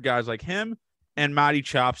the weird guys, like him and Matty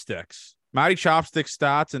Chopsticks. Matty Chopsticks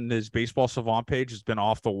stats and his baseball savant page has been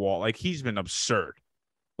off the wall. Like he's been absurd.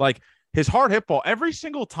 Like his hard hit ball every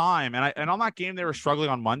single time. And on that game they were struggling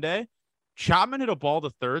on Monday, Chapman hit a ball to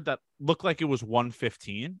third that looked like it was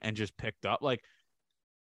 115 and just picked up. Like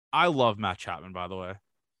I love Matt Chapman, by the way.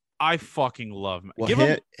 I fucking love him. Well, Give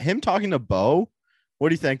him. him talking to Bo. What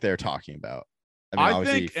do you think they're talking about? I mean, I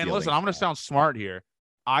obviously, think, and listen, I'm going to sound smart here.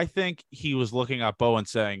 I think he was looking at Bo and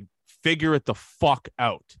saying, "Figure it the fuck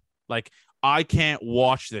out." Like, I can't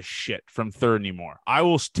watch this shit from third anymore. I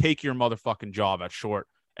will take your motherfucking job at short,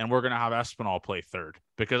 and we're gonna have Espinal play third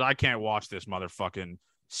because I can't watch this motherfucking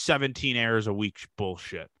 17 errors a week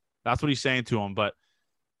bullshit. That's what he's saying to him. But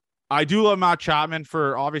I do love Matt Chapman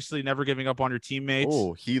for obviously never giving up on your teammates.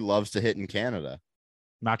 Oh, he loves to hit in Canada.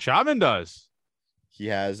 Matt Chapman does. He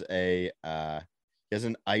has an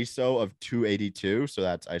ISO of 282, so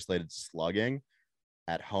that's isolated slugging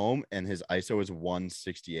at home, and his ISO is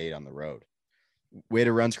 168 on the road.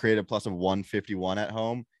 Weighted runs created plus of 151 at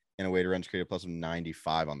home, and a weighted runs created plus of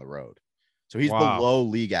 95 on the road. So he's below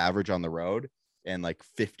league average on the road and like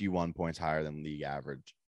 51 points higher than league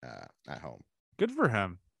average at home. Good for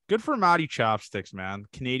him. Good for Matty Chopsticks, man.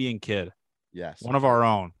 Canadian kid. Yes. One of our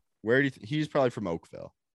own. Where do you he's probably from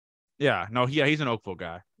Oakville. Yeah. No, he's an Oakville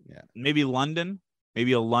guy. Yeah. Maybe London.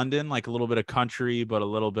 Maybe a London, like a little bit of country, but a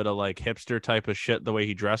little bit of like hipster type of shit, the way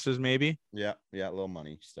he dresses, maybe. Yeah. Yeah. A little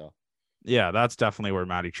money still. Yeah, that's definitely where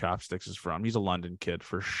Matty Chopsticks is from. He's a London kid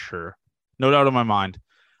for sure. No doubt in my mind.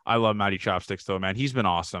 I love Matty Chopsticks, though, man. He's been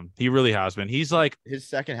awesome. He really has been. He's like his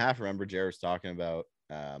second half. Remember, Jared was talking about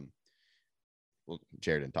well,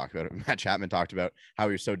 Jared didn't talk about it. Matt Chapman talked about how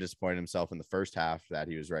he was so disappointed in himself in the first half that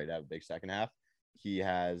he was ready to have a big second half. He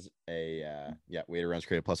has a weighted runs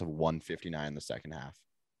created plus of 159 in the second half.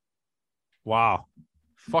 Wow.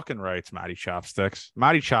 Fucking rights, Matty Chopsticks.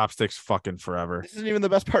 Matty Chopsticks fucking forever. This isn't even the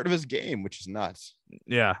best part of his game, which is nuts.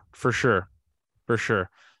 Yeah, for sure. For sure.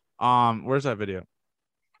 Where's that video?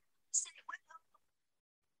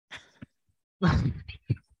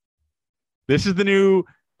 This is the new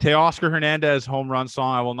Teoscar Hernandez home run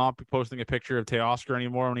song. I will not be posting a picture of Teoscar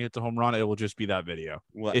anymore when he hits a home run. It will just be that video.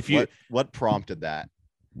 What prompted that?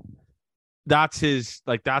 That's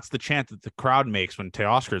the chant that the crowd makes when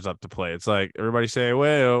Teoscar's up to play. It's like everybody say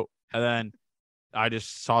 "Whoa," and then I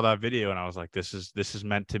just saw that video and I was like, "This is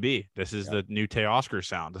meant to be. This is the new Teoscar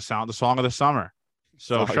sound, the song of the summer."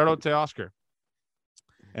 So shout out Teoscar,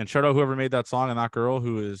 and shout out whoever made that song and that girl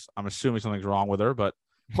who is. I'm assuming something's wrong with her, but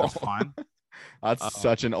that's fine. That's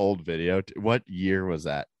such an old video. What year was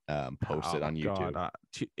that posted on YouTube? God,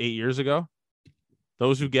 8 years ago.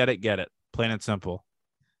 Those who get it, plain and simple.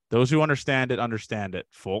 Those who understand it,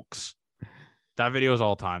 folks. That video is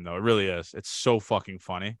all time, though. It really is. It's so fucking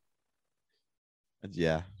funny.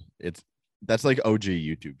 Yeah, that's like OG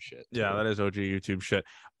YouTube shit. Too. Yeah, that is OG YouTube shit.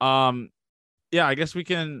 Yeah, I guess we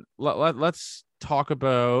can let's talk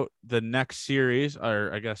about the next series,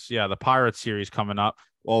 or I guess the Pirates series coming up.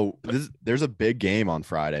 Oh, there's a big game on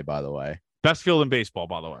Friday, by the way. Best field in baseball,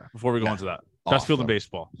 by the way. Before we go into that, best field in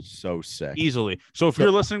baseball, so sick, easily. So if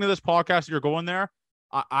you're listening to this podcast, you're going there.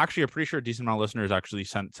 Actually, I'm pretty sure a decent amount of listeners actually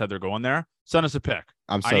said they're going there. Send us a pic.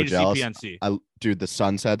 I'm so jealous. PNC. Dude, the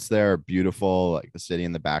sunsets there are beautiful. Like the city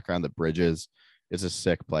in the background, the bridges. It's a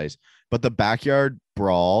sick place. But the backyard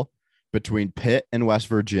brawl between Pitt and West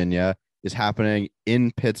Virginia is happening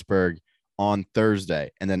in Pittsburgh on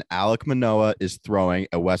Thursday. And then Alek Manoah is throwing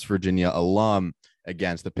a West Virginia alum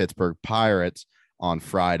against the Pittsburgh Pirates on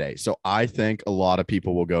Friday. So I think a lot of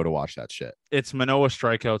people will go to watch that shit. It's Manoah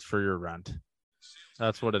strikeouts for your rent.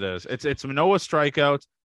 That's what it is. It's Manoah strikeouts.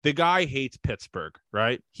 The guy hates Pittsburgh,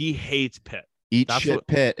 right? He hates Pitt.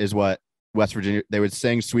 Pitt is what West Virginia, they would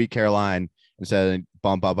sing Sweet Caroline instead of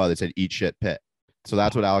bump up. They said eat shit Pitt. So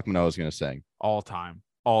that's what Alek Manoah is going to sing. All time.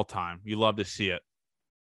 You love to see it.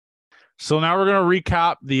 So now we're going to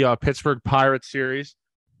recap the Pittsburgh Pirates series.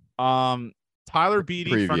 Tyler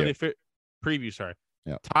Beatty, front of the preview. Sorry.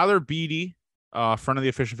 Yeah. Tyler Beatty, front of the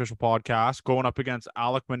official podcast, going up against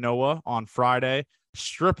Alek Manoah on Friday.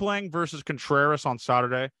 Stripling versus Contreras on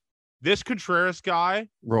Saturday. This Contreras guy,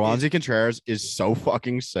 Roansy Contreras, is so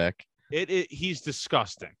fucking sick. He's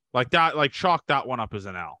disgusting. Like that. Like chalk that one up as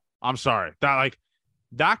an L. I'm sorry.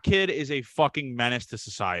 That kid is a fucking menace to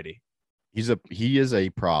society. He is a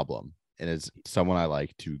problem, and is someone I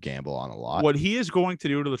like to gamble on a lot. What he is going to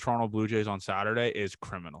do to the Toronto Blue Jays on Saturday is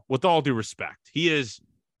criminal. With all due respect, he's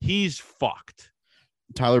fucked.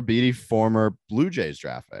 Tyler Beatty, former Blue Jays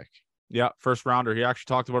draft pick. Yeah, first rounder. He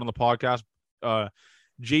actually talked about it on the podcast.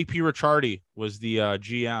 JP Ricciardi was the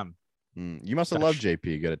GM. You must have loved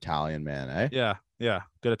JP, good Italian man, eh? Yeah,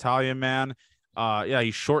 good Italian man. He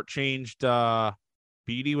shortchanged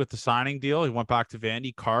Beatty with the signing deal. He went back to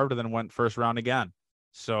Vandy, carved, and then went first round again.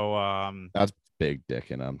 So that's big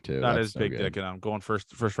dick in him too. That's big dick in him. Going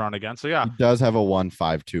first round again. So yeah, he does have a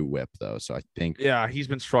 1.52 whip though. So I think he's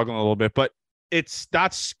been struggling a little bit, but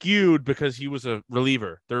that's skewed because he was a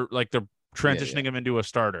reliever. They're transitioning Yeah. him into a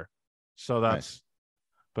starter. So Nice.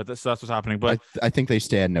 that's what's happening. But I think they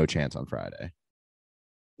stand no chance on Friday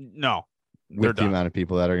no, they're with the done. amount of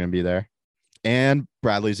people that are going to be there. And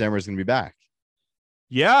Bradley Zimmer is going to be back.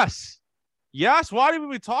 Yes. Why didn't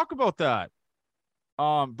we talk about that?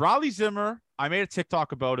 Bradley Zimmer, I made a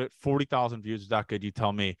TikTok about it. 40,000 views. Is that good? You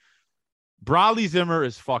tell me. Bradley Zimmer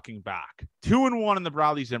is fucking back. 2-1 in the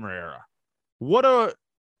Bradley Zimmer era.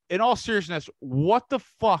 In all seriousness, what the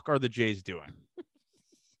fuck are the Jays doing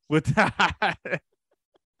with that?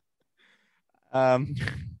 I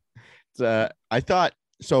thought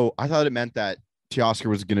it meant that Teoscar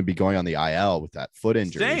was going to be going on the IL with that foot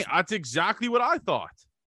injury. That's exactly what I thought.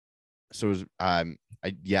 So it was, I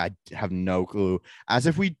have no clue. As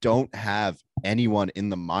if we don't have anyone in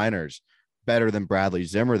the minors better than Bradley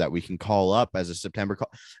Zimmer that we can call up as a September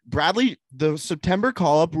call. The September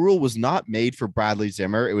call up rule was not made for Bradley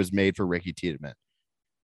Zimmer. It was made for Ricky Tiedemann.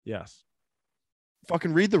 Yes.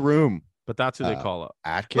 Fucking read the room. But that's who they call up.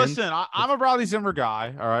 Atkins. Listen, I'm a Bradley Zimmer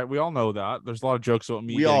guy. All right. We all know that. There's a lot of jokes about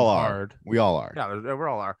me. We all are. Hard. We all are. Yeah, we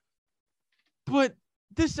all are. But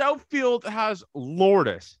this outfield has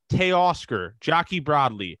Lourdes, Teoscar, Jackie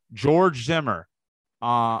Bradley, George Zimmer,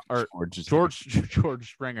 George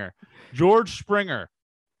Springer,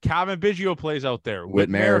 Cavan Biggio plays out there. Whit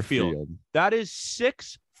Merrifield. That is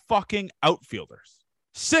 6 fucking outfielders.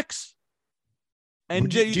 6. And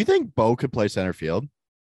do you think Bo could play center field?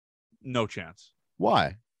 No chance.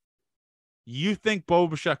 Why? You think Bo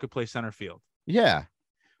Bichette could play center field? Yeah.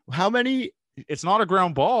 How many? It's not a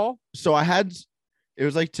ground ball. So it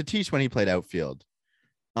was like Tatis when he played outfield.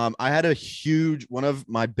 I had one of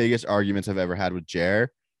my biggest arguments I've ever had with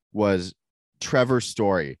Jer was Trevor's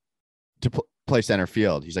Story to play center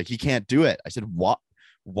field. He's like, he can't do it. I said, what?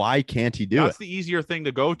 Why can't he do it? That's the easier thing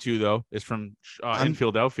to go to, though, is from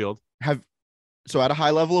infield, outfield. So at a high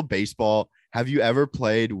level of baseball, have you ever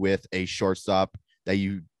played with a shortstop that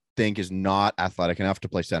you think is not athletic enough to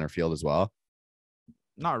play center field as well?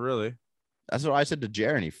 Not really. That's what I said to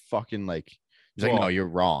Jer, and he fucking he's like, no, you're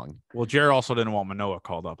wrong. Well, Jer also didn't want Manoah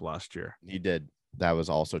called up last year. He did. That was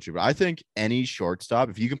also true. But I think any shortstop,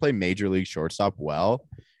 if you can play major league shortstop well,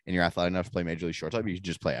 and you're athletic enough to play major league shortstop, you can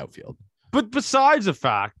just play outfield. But besides the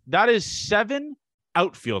fact, that is 7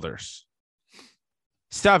 outfielders.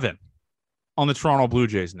 7 on the Toronto Blue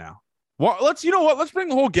Jays now. Well, let's bring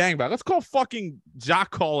the whole gang back. Let's call fucking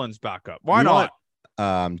Zach Collins back up. Why not?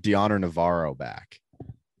 Deoner Navarro back.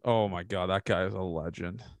 Oh my God, that guy is a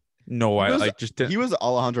legend. No, he was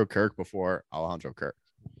Alejandro Kirk before Alejandro Kirk.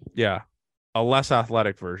 Yeah, a less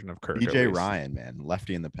athletic version of Kirk. BJ Ryan, man,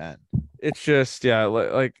 lefty in the pen. It's just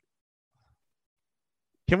can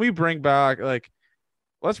we bring back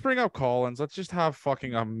let's bring up Collins. Let's just have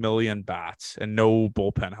fucking 1 million bats and no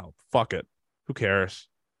bullpen help. Fuck it. Who cares?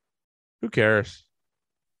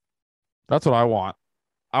 That's what I want.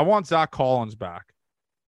 I want Zach Collins back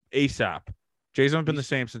ASAP. Jays haven't been the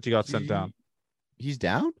same since he got sent down. He's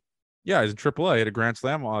down? Yeah, he's in AAA. He had a grand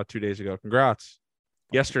slam 2 days ago. Congrats.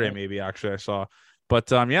 Yesterday, maybe, actually, I saw. But,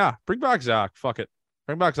 yeah, bring back Zach. Fuck it.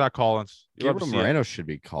 Bring back Zach Collins. Gabriel Moreno should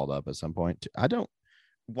be called up at some point.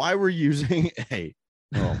 Why we're using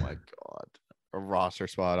oh my God, a roster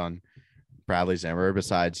spot on Bradley Zimmer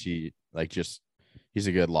besides he's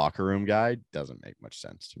a good locker room guy doesn't make much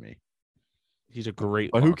sense to me. He's a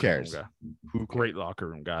great but who cares? Great locker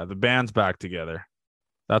room guy. The band's back together.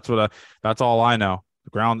 That's all I know.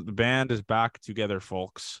 The band is back together,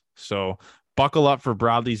 folks. So buckle up for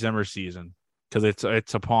Bradley Zimmer season because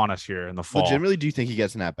it's upon us here in the fall. Legitimately, do you think he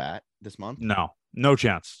gets an at bat this month? No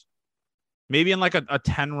chance. Maybe in like a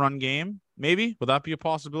 10-run game. Maybe would that be a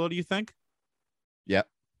possibility? You think? Yep,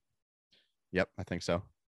 I think so.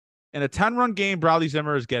 In a 10-run game, Bradley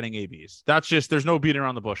Zimmer is getting ABs. That's just there's no beating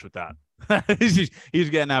around the bush with that. he's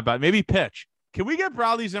getting that bad. Maybe pitch. Can we get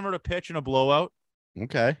Bradley Zimmer to pitch in a blowout?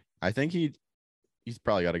 Okay, I think he's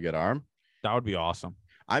probably got a good arm. That would be awesome.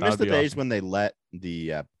 I miss the days when they let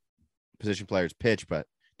the position players pitch, but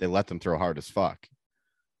they let them throw hard as fuck.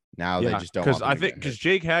 Now they just don't. Because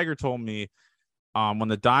Jake Hager told me when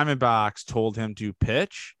the Diamondbacks told him to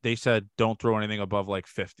pitch, they said don't throw anything above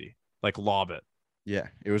 50, lob it. Yeah,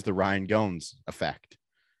 it was the Ryan Gomes effect.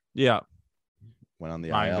 Yeah, went on the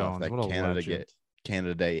IL. That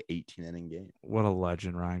Canada Day 18-inning game. What a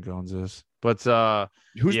legend Ryan Gomes is. But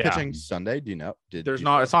who's pitching Sunday? Do you know? It's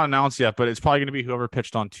not announced yet, but it's probably going to be whoever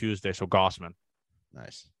pitched on Tuesday. So Gossman.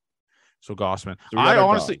 Nice. So Gossman. I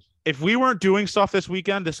honestly, if we weren't doing stuff this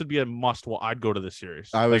weekend, this would be a must. Well, I'd go to the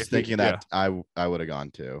series. I was thinking that I would have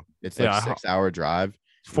gone too. It's a 6-hour drive.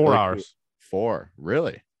 4 hours. 4,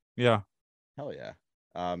 really? Yeah. Hell yeah.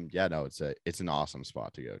 Yeah, no, it's an awesome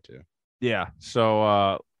spot to go to. Yeah.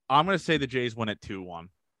 So I'm gonna say the Jays win it 2-1.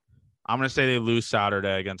 I'm gonna say they lose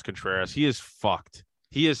Saturday against Contreras. He is fucked.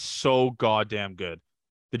 He is so goddamn good.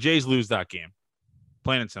 The Jays lose that game.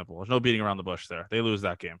 Plain and simple. There's no beating around the bush there. They lose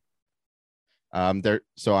that game.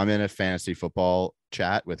 So I'm in a fantasy football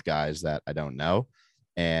chat with guys that I don't know,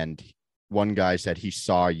 and one guy said he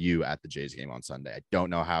saw you at the Jays game on Sunday. I don't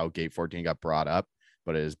know how Gate 14 got brought up,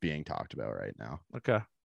 but it is being talked about right now. Okay.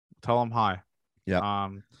 Tell him hi. Yeah.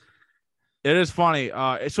 It is funny.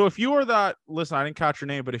 So if you are that, listen, I didn't catch your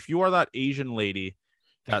name, but if you are that Asian lady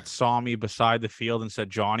that saw me beside the field and said,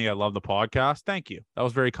 Johnny, I love the podcast. Thank you. That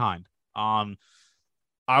was very kind. I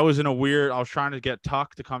was trying to get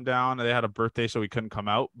Tuck to come down. They had a birthday, so he couldn't come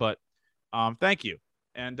out, but thank you.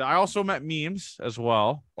 And I also met Memes as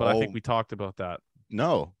well, but I think we talked about that.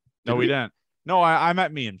 No, we didn't. No, I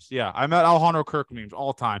met Memes. Yeah, I met Alejandro Kirk Memes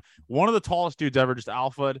all the time. One of the tallest dudes ever, just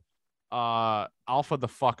alpha the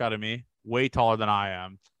fuck out of me. Way taller than I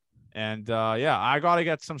am. And yeah, I got to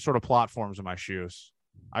get some sort of platforms in my shoes.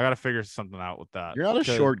 I got to figure something out with that. You're not a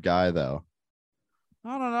short guy, though.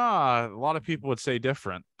 I don't know. A lot of people would say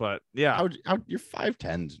different, but yeah. You're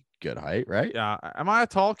 5'10", good height, right? Yeah. Am I a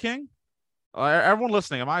tall king? Everyone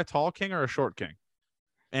listening, am I a tall king or a short king?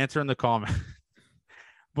 Answer in the comment.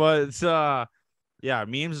 But it's, yeah,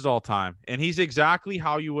 Memes is all time. And he's exactly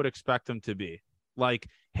how you would expect him to be. Like,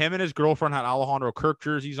 him and his girlfriend had Alejandro Kirk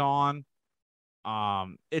jerseys on.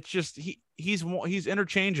 It's just he's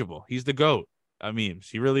interchangeable. He's the GOAT of Memes.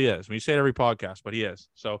 He really is. We say it every podcast, but he is.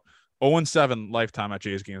 So 0-7 lifetime at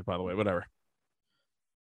Jays games, by the way. Whatever.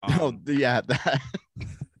 Yeah,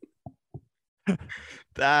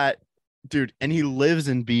 that dude, and he lives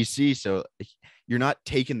in BC, so you're not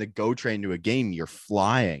taking the GO train to a game. You're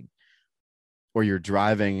flying, or you're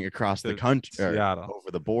driving across the country or over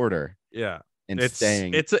the border. Yeah. And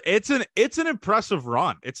staying. It's an impressive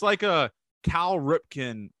run. It's like a Cal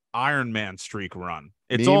Ripken Iron Man streak run.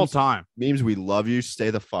 It's all time. Memes, we love you. Stay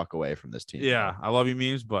the fuck away from this team. Yeah, I love you,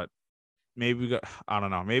 Memes, but maybe I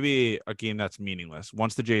don't know. Maybe a game that's meaningless.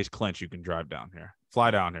 Once the Jays clinch, you can drive down here.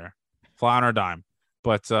 Fly down here. Fly on our dime.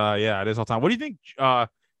 But yeah, it is all time. What do you think? What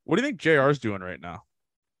do you think JR's doing right now?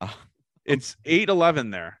 It's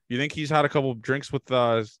 8:11 there. You think he's had a couple of drinks with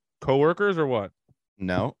his coworkers or what?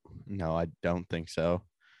 No, I don't think so.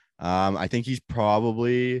 I think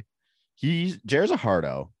JR's a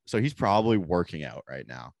hardo, so he's probably working out right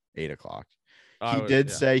now. 8:00. He did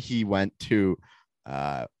say he went to,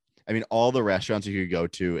 all the restaurants you could go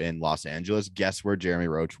to in Los Angeles. Guess where Jeremy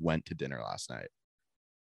Roach went to dinner last night?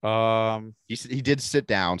 He did sit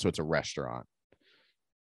down, so it's a restaurant.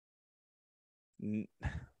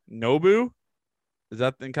 Nobu? Is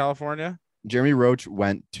that in California? Jeremy Roach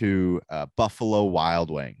went to Buffalo Wild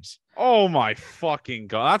Wings. Oh my fucking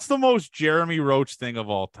God. That's the most Jeremy Roach thing of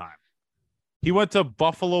all time. He went to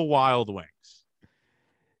Buffalo Wild Wings.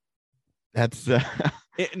 That's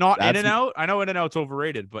not In-N-Out. I know In-N-Out's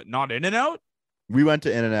overrated, but not In-N-Out. We went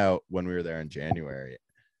to In-N-Out when we were there in January.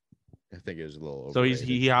 I think it was a little overrated. So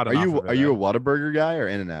he had. Are you a Whataburger guy or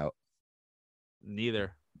In-N-Out?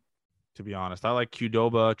 Neither, to be honest. I like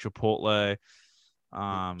Qdoba, Chipotle.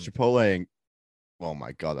 Chipotle. Oh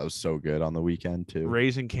my God, that was so good on the weekend too.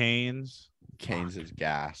 Raising Cane's. Cane's is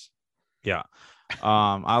gas. Yeah.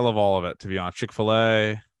 I love all of it, to be honest.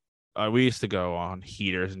 Chick-fil-A. We used to go on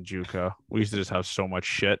heaters in JUCO. We used to just have so much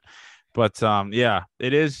shit. But yeah,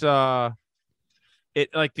 it is like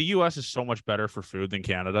the US is so much better for food than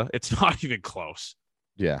Canada. It's not even close.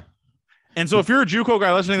 Yeah. And so if you're a JUCO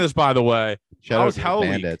guy listening to this, by the way, how's Hell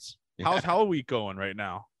Week? Yeah. How's Hell Week going right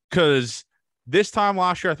now? Because this time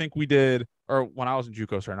last year, I think we did, or when I was in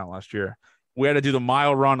JUCO, sorry, not last year, we had to do the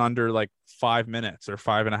mile run under like 5 minutes or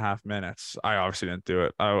 5.5 minutes. I obviously didn't do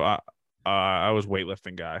it. I was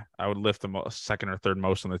weightlifting guy. I would lift the second or third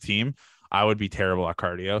most on the team. I would be terrible at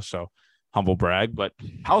cardio, so humble brag. But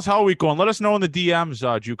how's Hell Week going? Let us know in the DMs,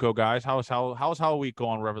 JUCO guys. How's Hell Week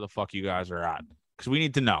going wherever the fuck you guys are at? Because we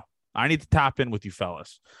need to know. I need to tap in with you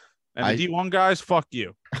fellas. And the D1 guys, fuck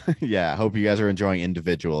you. Yeah, I hope you guys are enjoying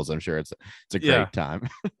individuals. I'm sure it's a great time.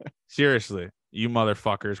 Seriously, you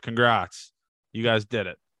motherfuckers, congrats. You guys did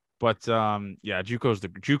it. But yeah, JUCO's the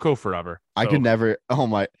JUCO forever. So. I could never. Oh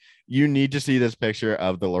my! You need to see this picture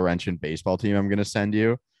of the Laurentian baseball team. I'm gonna send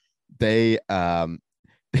you. They so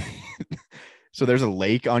there's a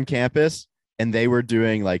lake on campus, and they were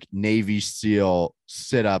doing like Navy SEAL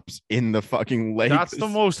sit-ups in the fucking lake. That's the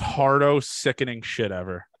most hardo, sickening shit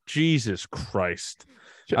ever. Jesus Christ,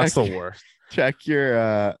 that's the worst. Check your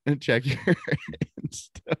Insta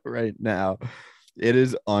right now. It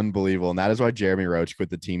is unbelievable. And that is why Jeremy Roach quit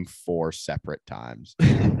the team 4 separate times.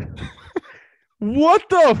 What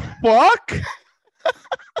the fuck?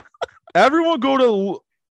 Everyone go to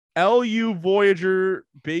LU Voyager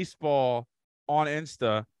Baseball on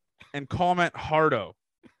Insta and comment Hardo.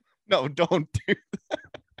 No, don't do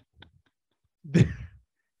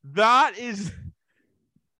that. Is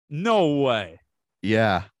no way.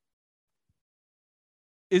 Yeah.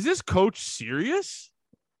 Is this coach serious?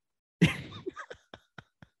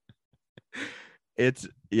 That is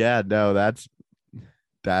that nuts.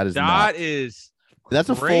 is That's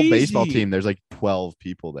a crazy. full baseball team. There's like 12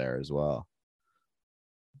 people there as well.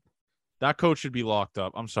 That coach should be locked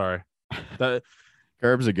up. I'm sorry. That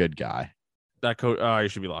Curb's a good guy. That coach, he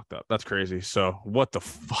should be locked up. That's crazy. So what the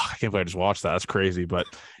fuck? I can't believe I just watched that. That's crazy. But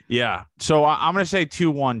yeah. So I'm gonna say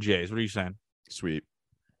 2-1 Jays. What are you saying? Sweet.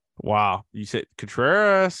 Wow. You said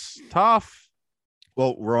Contreras, tough.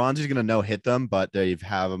 Well, Rowan's gonna hit them, but they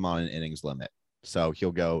have him on an innings limit. So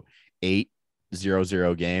he'll go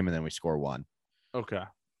 8-0-0 game, and then we score 1. Okay.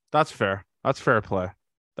 That's fair. That's fair play.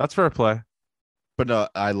 That's fair play. But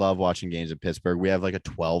I love watching games in Pittsburgh. We have like a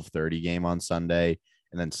 12:30 game on Sunday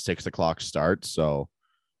and then 6 o'clock start. So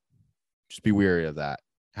just be wary of that.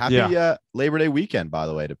 Happy Labor Day weekend, by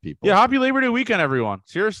the way, to people. Yeah, happy Labor Day weekend, everyone.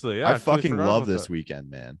 Seriously. Yeah, I fucking love this weekend,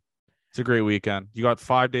 man. It's a great weekend. You got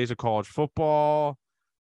 5 days of college football.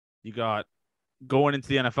 You got going into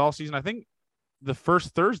the NFL season. I think the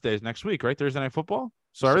first Thursday is next week, right? Thursday Night Football.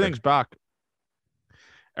 So everything's back.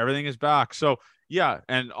 Everything is back. So yeah,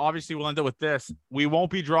 and obviously we'll end up with this. We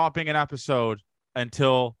won't be dropping an episode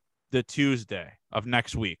until the Tuesday of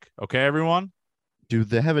next week. Okay, everyone? Do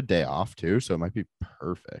they have a day off too? So it might be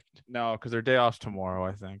perfect. No, because their day off's tomorrow,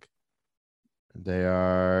 I think. They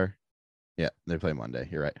are. Yeah, they play Monday.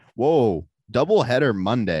 You're right. Whoa, double header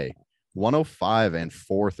Monday, 105 and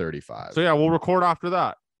 435. So yeah, we'll record after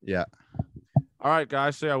that. Yeah. All right,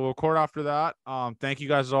 guys. So yeah, we'll record after that. Thank you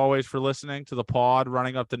guys as always for listening to the pod,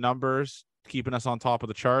 running up the numbers, keeping us on top of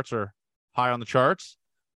the charts or high on the charts.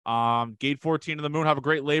 Gate 14 of the Moon. Have a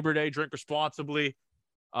great Labor Day. Drink responsibly.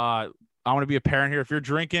 I want to be a parent here. If you're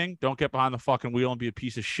drinking, don't get behind the fucking wheel and be a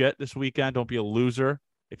piece of shit this weekend. Don't be a loser.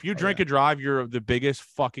 If you drink and drive, you're the biggest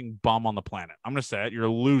fucking bum on the planet. I'm gonna say it. You're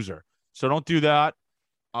a loser. So don't do that.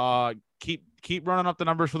 Keep running up the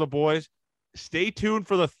numbers for the boys. Stay tuned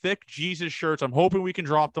for the thick Jesus shirts. I'm hoping we can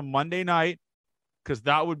drop them Monday night because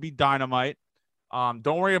that would be dynamite.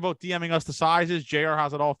 Don't worry about DMing us the sizes. JR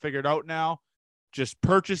has it all figured out now. Just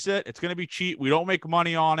purchase it. It's gonna be cheap. We don't make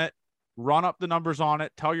money on it. Run up the numbers on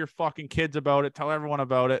it. Tell your fucking kids about it. Tell everyone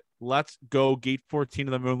about it. Let's go. Gate 14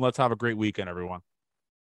 of the Moon. Let's have a great weekend, everyone.